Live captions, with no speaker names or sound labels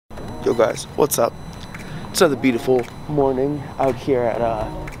Yo guys, what's up? It's another beautiful morning out here at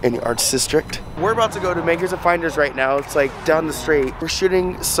in the Arts District. We're about to go to Makers and Finders right now. It's like down the street. We're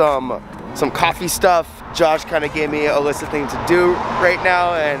shooting some coffee stuff. Josh kind of gave me a list of things to do right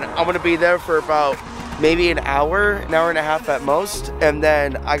now, and I'm gonna be there for about maybe an hour and a half at most, and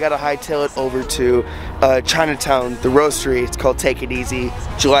then I gotta hightail it over to Chinatown, the roastery. It's called Take It Easy,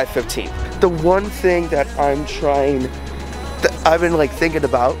 July 15th. The one thing that I'm trying, that I've been like thinking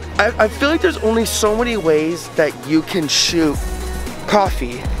about, I feel like there's only so many ways that you can shoot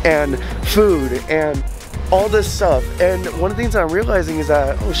coffee and food and all this stuff. And one of the things that I'm realizing is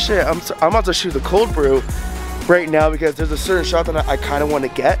that, oh shit, I'm about to shoot the cold brew right now because there's a certain shot that I kind of want to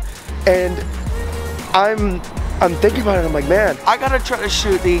get, and I'm thinking about it. I'm like, man, I gotta try to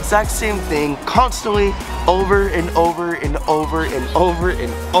shoot the exact same thing constantly over and over and over and over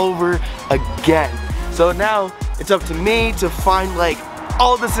and over again. So now it's up to me to find like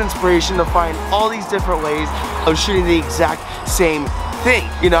all this inspiration, to find all these different ways of shooting the exact same thing.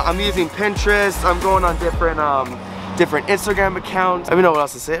 You know, I'm using Pinterest, I'm going on different Instagram accounts. I don't know what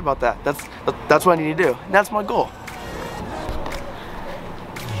else to say about that. That's what I need to do. And that's my goal.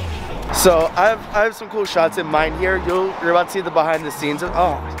 So I have some cool shots in mind here. You're about to see the behind the scenes.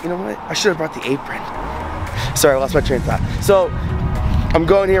 Oh, you know what? I should have brought the apron. Sorry, I lost my train of thought. So I'm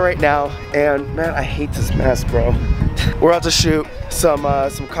going here right now, and man, I hate this mess, bro. We're about to shoot some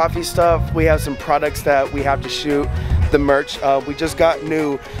coffee stuff. We have some products that we have to shoot. The merch. We just got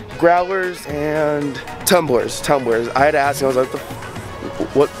new growlers and tumblers. I had to ask him. I was like,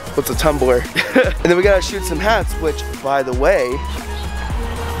 what's a tumbler? And then we gotta shoot some hats, which, by the way,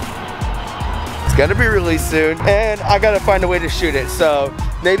 it's gonna be released soon, and I gotta find a way to shoot it. So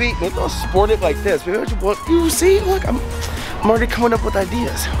maybe I'll sport it like this. Maybe you see, look, I'm already coming up with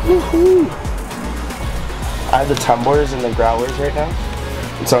ideas. Woohoo! I have the tumblers and the growlers right now,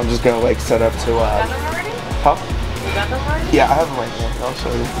 and so I'm just gonna like set up to. You got them already? Huh? You got them already? Yeah, I have them right here. I'll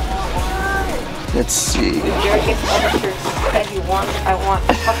show you. Let's see. I want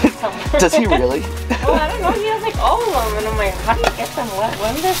fucking tumblers. Does he really? Oh, I don't know. He has like all of them, and I'm like, how do you get them?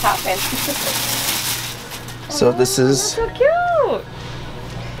 When did this happen? So this is. That's so cute.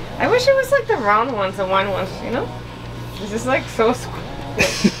 I wish it was like the round ones, the wine ones. You know, this is like so cool.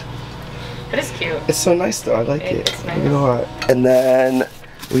 But it's cute. It's so nice though. I like it. It's nice. You know what? And then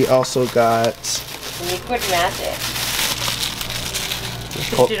we also got. Liquid magic.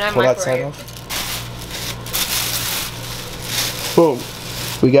 Pull that side off. Boom.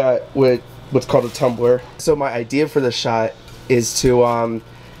 We got what's called a tumbler. So my idea for the shot is to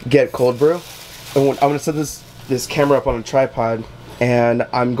get cold brew. And I'm gonna set this camera up on a tripod, and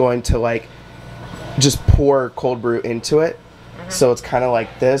I'm going to like just pour cold brew into it. So it's kind of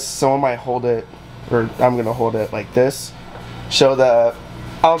like this. Someone might hold it, or I'm gonna hold it like this.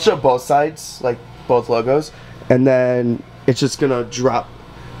 I'll show both sides, like both logos, and then it's just gonna drop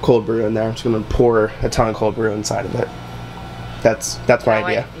cold brew in there. I'm just gonna pour a ton of cold brew inside of it. That's my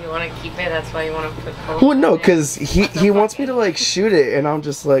idea. You want to keep it? That's why you want to put cold brew? Well, no, because he wants me to like shoot it, and I'm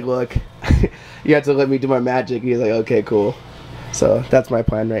just like, look, you have to let me do my magic. He's like, okay, cool. So that's my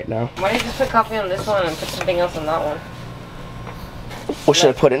plan right now. Why don't you just put coffee on this one and put something else on that one? What should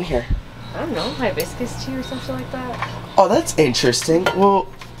I put in here? I don't know, hibiscus tea or something like that. Oh, that's interesting. Well,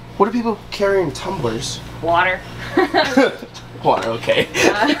 what are people carrying tumblers? Water. Water, okay.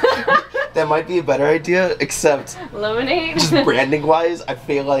 That might be a better idea, except lemonade. Just branding wise, I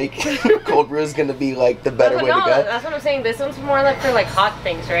feel like cold brew is gonna be like the better way to go. That's what I'm saying. This one's more like for like hot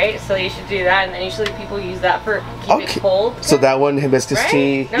things, right? So you should do that, and then usually people use that for keep it cold. So that one, hibiscus right?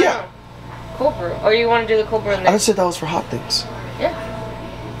 tea. No, yeah. No. Cold brew. Or you want to do the cold brew in there? I said that was for hot things. Yeah.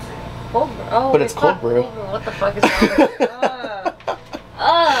 Cold brew. Oh, but it's cold brew. What the fuck is wrong with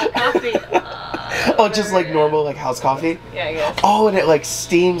coffee. Oh, just like normal, like house coffee? Yeah, I guess. Oh, and it like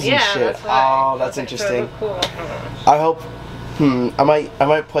steams and shit. That's right. Oh, that's interesting. So cool. I hope. I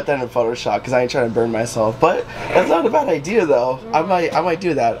might put that in Photoshop because I ain't trying to burn myself. But that's not a bad idea though. I might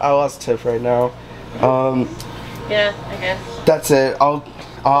do that. I lost a tip right now. Yeah, I guess. That's it. I'm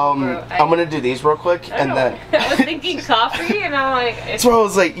gonna do these real quick and then. I was thinking coffee and I'm like. That's what I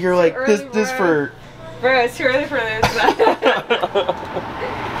was like. You're like this for. Bro, it's too early for this.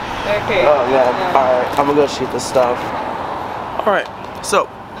 Okay. Oh yeah. Alright, I'm gonna go shoot this stuff. Alright, so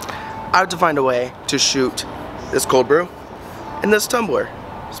I have to find a way to shoot this cold brew and this tumbler.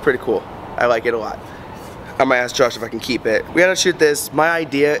 It's pretty cool. I like it a lot. I might ask Josh if I can keep it. We gotta shoot this. My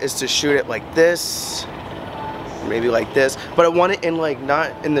idea is to shoot it like this, maybe like this, but I want it in like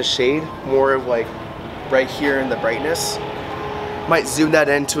not in the shade, more of like right here in the brightness. Might zoom that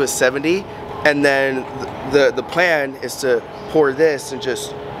into a 70, and then the plan is to pour this and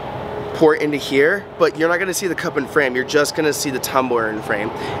just pour it into here, but you're not gonna see the cup and frame. You're just gonna see the tumbler and frame,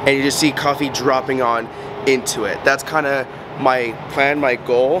 and you just see coffee dropping on into it. That's kind of my plan, my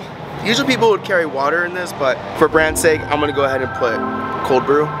goal. Usually people would carry water in this, but for brand's sake, I'm gonna go ahead and put cold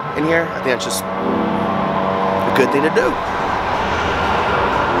brew in here. I think that's just a good thing to do.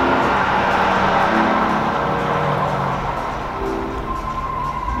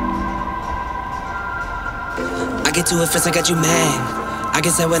 I get to it first, I got you mad. I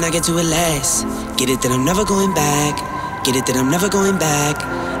guess that when I get to it last. Get it that I'm never going back. Get it that I'm never going back.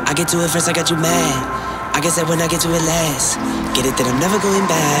 I get to it first, I got you mad. I guess that when I get to it last. Get it that I'm never going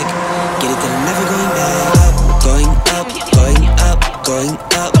back. Get it that I'm never going back. Going up, going up, going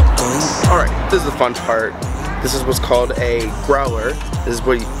up, going up. Alright, this is the fun part. This is what's called a growler. This is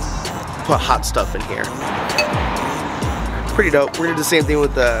where you put hot stuff in here. Pretty dope. We're gonna do the same thing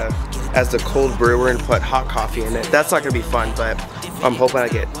with as the cold brew. We're gonna put hot coffee in it. That's not gonna be fun, but I'm hoping I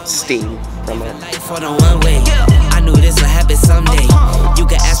get steam from it. I knew this would happen someday. You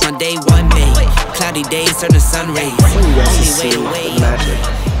can ask my day one day. Cloudy days turn to sun rays. I want you guys to see the magic.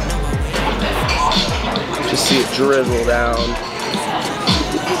 Just see it drizzle down.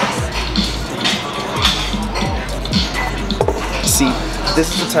 See, this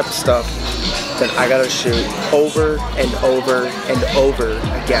is the type of stuff that I gotta shoot over and over and over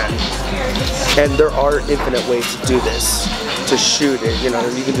again. And there are infinite ways to do this, to shoot it. You know,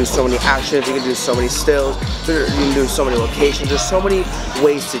 you can do so many actions, you can do so many stills, you can do so many locations. There's so many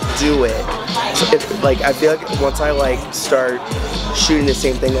ways to do it. So if, like, I feel like once I start shooting the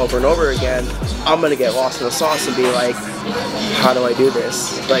same thing over and over again, I'm gonna get lost in the sauce and be like, how do I do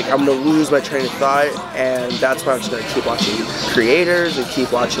this? Like, I'm gonna lose my train of thought, and that's why I'm just gonna keep watching creators and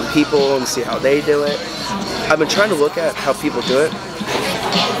keep watching people and see how they do it. I've been trying to look at how people do it.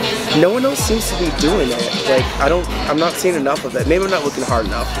 No one else seems to be doing it. Like, I'm not seeing enough of it. Maybe I'm not looking hard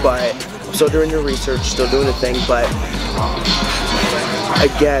enough, but I'm still doing the research, still doing the thing, but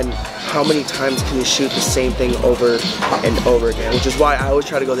again, how many times can you shoot the same thing over and over again? Which is why I always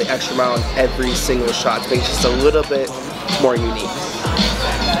try to go the extra mile on every single shot to make it just a little bit more unique.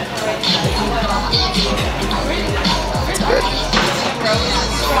 It's good.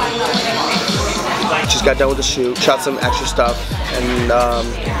 Just got done with the shoot, shot some extra stuff, and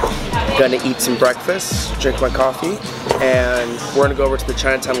gonna eat some breakfast, drink my coffee, and we're gonna go over to the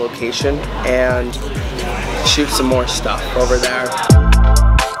Chinatown location and shoot some more stuff over there.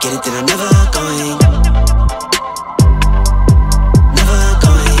 Get it that I'm never going.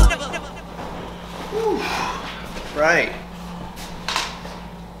 Right.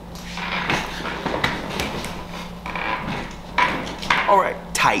 Alright,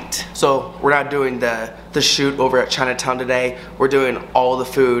 tight. So we're not doing the shoot over at Chinatown today. We're doing all the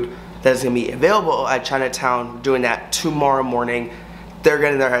food that is gonna be available at Chinatown. We're doing that tomorrow morning. They're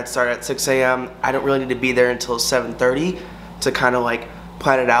getting their head start at 6 a.m. I don't really need to be there until 7:30 to kind of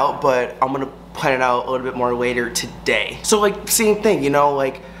plan it out, but I'm gonna plan it out a little bit more later today. So same thing, you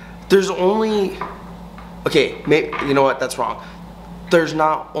know, there's only, okay, maybe, you know what, that's wrong. There's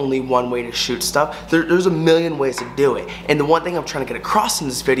not only one way to shoot stuff. There's a million ways to do it. And the one thing I'm trying to get across in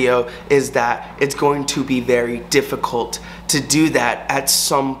this video is that it's going to be very difficult to do that at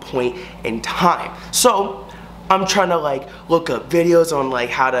some point in time. So I'm trying to look up videos on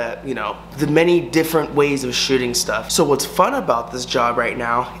how to, you know, the many different ways of shooting stuff. So what's fun about this job right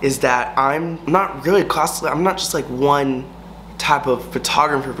now is that I'm not really I'm not just one type of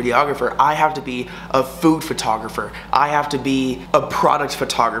photographer, videographer. I have to be a food photographer. I have to be a product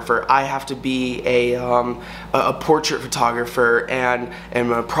photographer. I have to be a portrait photographer and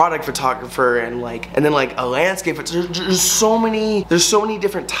a product photographer and then a landscape. There's so many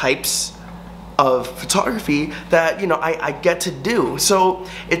different types of photography that, you know, I get to do. So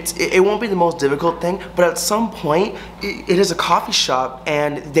it won't be the most difficult thing, but at some point it is a coffee shop,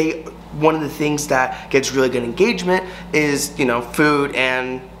 and one of the things that gets really good engagement is, you know, food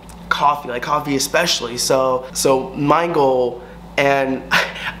and coffee, coffee especially. So my goal, and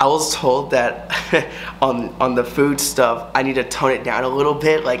I was told that on the food stuff, I need to tone it down a little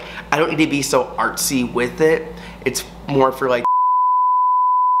bit. I don't need to be so artsy with it. It's more for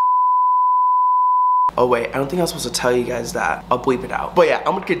oh wait, I don't think I was supposed to tell you guys that. I'll bleep it out. But yeah,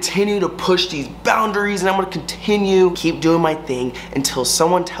 I'm gonna continue to push these boundaries, and I'm gonna continue, keep doing my thing until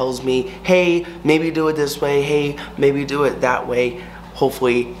someone tells me, hey, maybe do it this way, hey, maybe do it that way.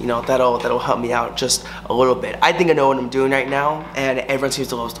 Hopefully, you know, that'll help me out just a little bit. I think I know what I'm doing right now, and everyone seems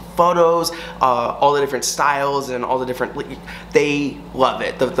to love the photos, all the different styles, and all the different, they love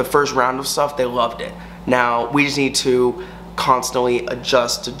it. The first round of stuff, they loved it. Now, we just need to constantly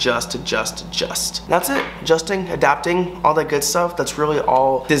adjust. That's it. Adjusting, adapting, all that good stuff. That's really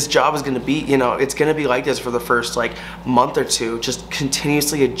all this job is gonna be. You know, it's gonna be like this for the first like month or two, just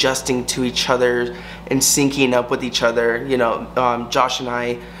continuously adjusting to each other and syncing up with each other. You know, Josh and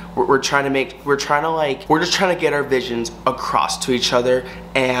I, we're just trying to get our visions across to each other,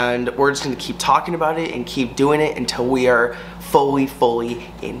 and we're just gonna keep talking about it and keep doing it until we are fully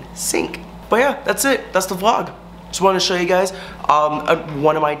in sync. But yeah, that's it. That's the vlog. Just wanted to show you guys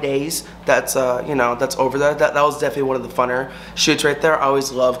one of my days that's you know, that's over there. That was definitely one of the funner shoots right there. I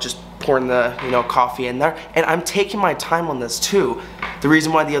always love just pouring the, you know, coffee in there, and I'm taking my time on this too. The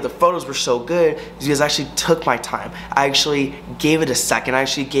reason why the other photos were so good is because I actually took my time. I actually gave it a second. I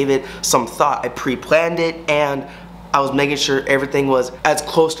actually gave it some thought. I pre-planned it, and I was making sure everything was as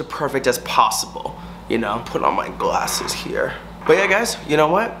close to perfect as possible. You know, put on my glasses here. But yeah, guys, you know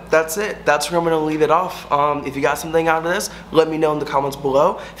what? That's it. That's where I'm gonna leave it off. If you got something out of this, let me know in the comments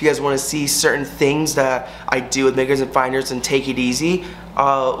below. If you guys want to see certain things that I do with makers and finders and take it easy,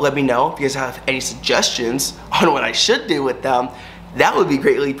 let me know. If you guys have any suggestions on what I should do with them, that would be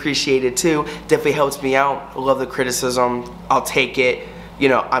greatly appreciated too. Definitely helps me out. I love the criticism. I'll take it. You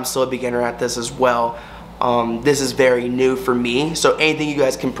know, I'm still a beginner at this as well. This is very new for me, so anything you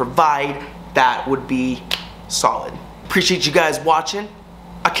guys can provide, that would be solid. Appreciate you guys watching.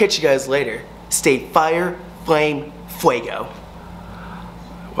 I'll catch you guys later. Stay fire, flame, fuego.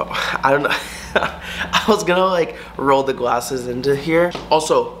 Well, I don't know. I was gonna like roll the glasses into here.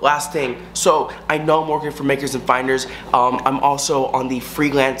 Also, last thing. So I know I'm working for Makers and Finders. I'm also on the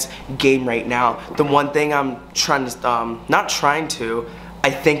freelance game right now. The one thing I'm trying to, I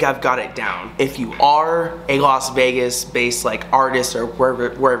think I've got it down. If you are a Las Vegas based like artist or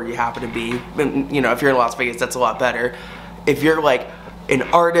wherever you happen to be, you know, if you're in Las Vegas, that's a lot better. If you're like an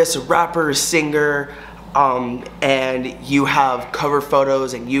artist, a rapper, a singer, and you have cover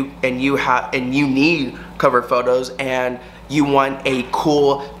photos and you need cover photos and you want a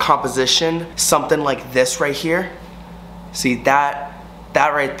cool composition, something like this right here. See that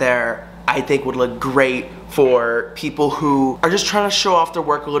right there, I think would look great for people who are just trying to show off their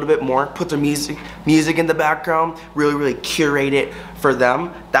work a little bit more, put their music in the background, really curate it for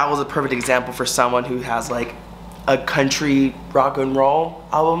them. That was a perfect example for someone who has like a country rock and roll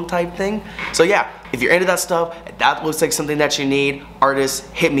album type thing. So yeah, if you're into that stuff, if that looks like something that you need, artists,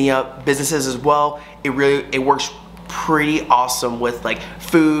 hit me up. Businesses as well. It works pretty awesome with like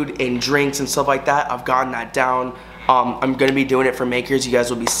food and drinks and stuff like that. I've gotten that down. I'm gonna be doing it for makers. You guys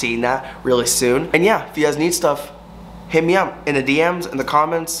will be seeing that really soon. And yeah, if you guys need stuff, hit me up in the DMs, in the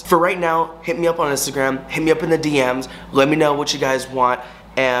comments. For right now, hit me up on Instagram, hit me up in the DMs, let me know what you guys want,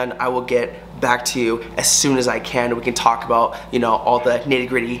 and I will get back to you as soon as I can. We can talk about, you know, all the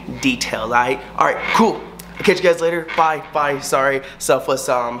nitty-gritty details. All right, cool. I'll catch you guys later. Bye. Sorry, selfless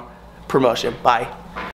promotion. Bye.